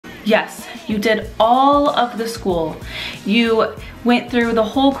Yes, you did all of the school. You went through the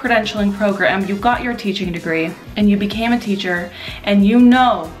whole credentialing program, you got your teaching degree, and you became a teacher, and you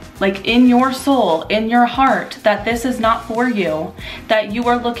know, like in your soul, in your heart, that this is not for you, that you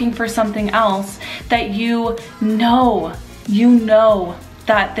are looking for something else, that you know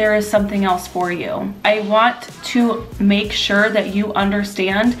that there is something else for you. I want to make sure that you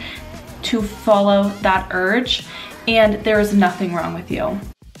understand to follow that urge, and there is nothing wrong with you.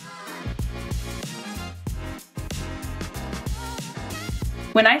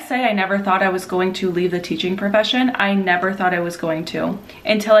 When I say I never thought I was going to leave the teaching profession, I never thought I was going to,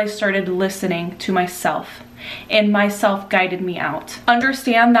 until I started listening to myself, and myself guided me out.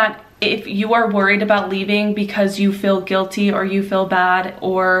 Understand that if you are worried about leaving because you feel guilty or you feel bad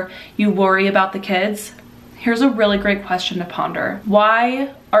or you worry about the kids, here's a really great question to ponder.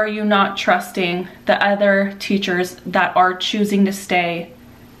 Why are you not trusting the other teachers that are choosing to stay?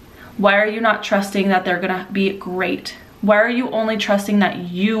 Why are you not trusting that they're gonna be great? Why are you only trusting that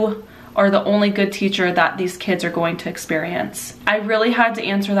you are the only good teacher that these kids are going to experience? I really had to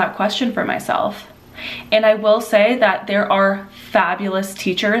answer that question for myself. And I will say that there are fabulous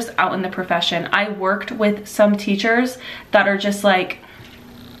teachers out in the profession. I worked with some teachers that are just like,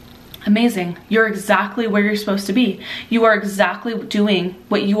 amazing. You're exactly where you're supposed to be. You are exactly doing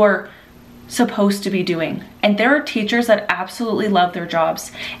what you are supposed to be doing. And there are teachers that absolutely love their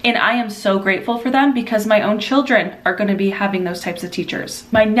jobs, and I am so grateful for them because my own children are going to be having those types of teachers.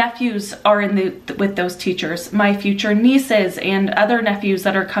 My nephews are with those teachers. My future nieces and other nephews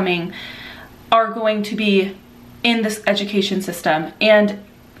that are coming are going to be in this education system, and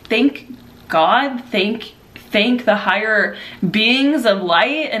thank God, thank the higher beings of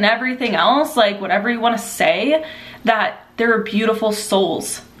light and everything else, like whatever you want to say, that there are beautiful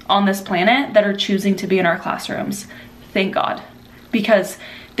souls on this planet that are choosing to be in our classrooms. Thank God. Because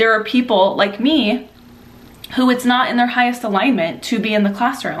there are people like me who it's not in their highest alignment to be in the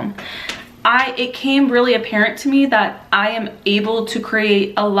classroom. It came really apparent to me that I am able to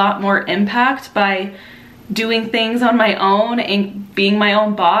create a lot more impact by doing things on my own and being my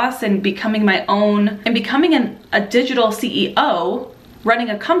own boss and becoming a digital CEO,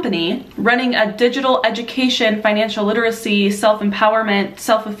 running a company, running a digital education, financial literacy, self-empowerment,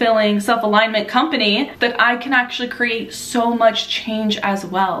 self-fulfilling, self-alignment company, that I can actually create so much change as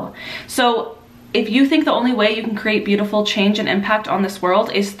well. So if you think the only way you can create beautiful change and impact on this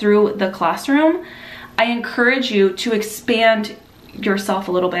world is through the classroom, I encourage you to expand yourself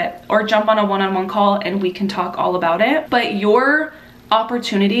a little bit, or jump on a one-on-one call and we can talk all about it. But your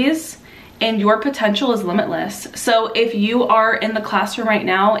opportunities and your potential is limitless. So if you are in the classroom right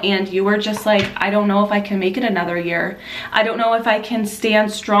now and you are just like, I don't know if I can make it another year. I don't know if I can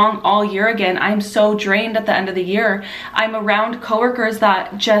stand strong all year again. I'm so drained at the end of the year. I'm around coworkers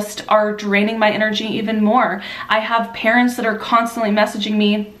that just are draining my energy even more. I have parents that are constantly messaging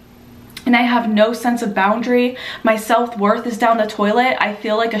me, and I have no sense of boundary. My self-worth is down the toilet. I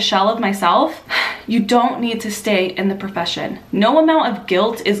feel like a shell of myself. You don't need to stay in the profession. No amount of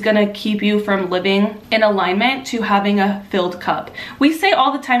guilt is gonna keep you from living in alignment to having a filled cup. We say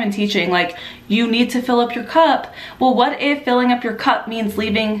all the time in teaching, like, you need to fill up your cup. Well, what if filling up your cup means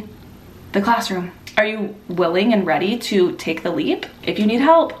leaving the classroom? Are you willing and ready to take the leap? If you need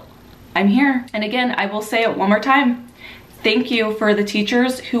help, I'm here. And again, I will say it one more time. Thank you for the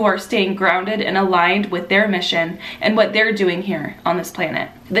teachers who are staying grounded and aligned with their mission and what they're doing here on this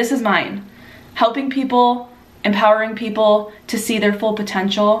planet. This is mine. Helping people, empowering people to see their full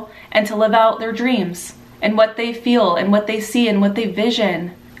potential and to live out their dreams and what they feel and what they see and what they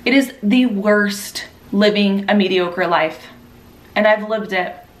vision. It is the worst living a mediocre life, and I've lived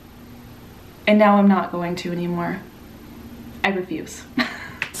it, and now I'm not going to anymore. I refuse.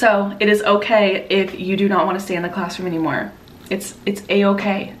 So it is okay if you do not want to stay in the classroom anymore. It's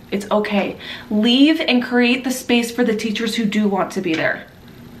a-okay. It's okay. Leave and create the space for the teachers who do want to be there.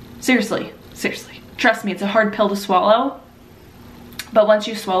 Seriously, seriously. Trust me, it's a hard pill to swallow, but once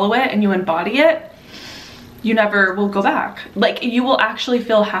you swallow it and you embody it, you never will go back. Like, you will actually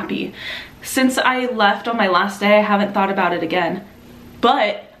feel happy. Since I left on my last day, I haven't thought about it again,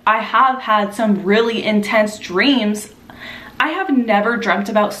 but I have had some really intense dreams. I have never dreamt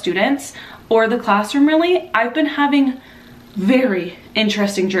about students or the classroom really. I've been having very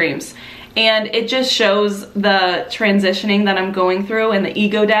interesting dreams, and it just shows the transitioning that I'm going through and the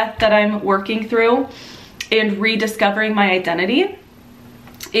ego death that I'm working through and rediscovering my identity.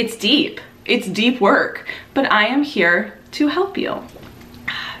 It's deep work, but I am here to help you.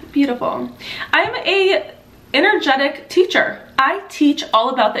 Beautiful. I'm a energetic teacher. I teach all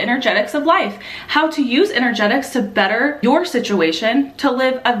about the energetics of life, how to use energetics to better your situation, to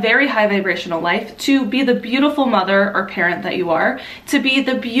live a very high vibrational life, to be the beautiful mother or parent that you are, to be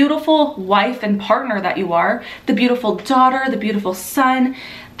the beautiful wife and partner that you are, the beautiful daughter, the beautiful son,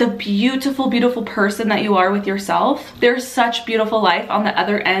 the beautiful, beautiful person that you are with yourself. There's such beautiful life on the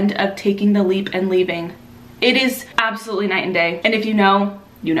other end of taking the leap and leaving. It is absolutely night and day. And if you know,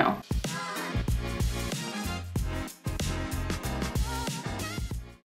 you know.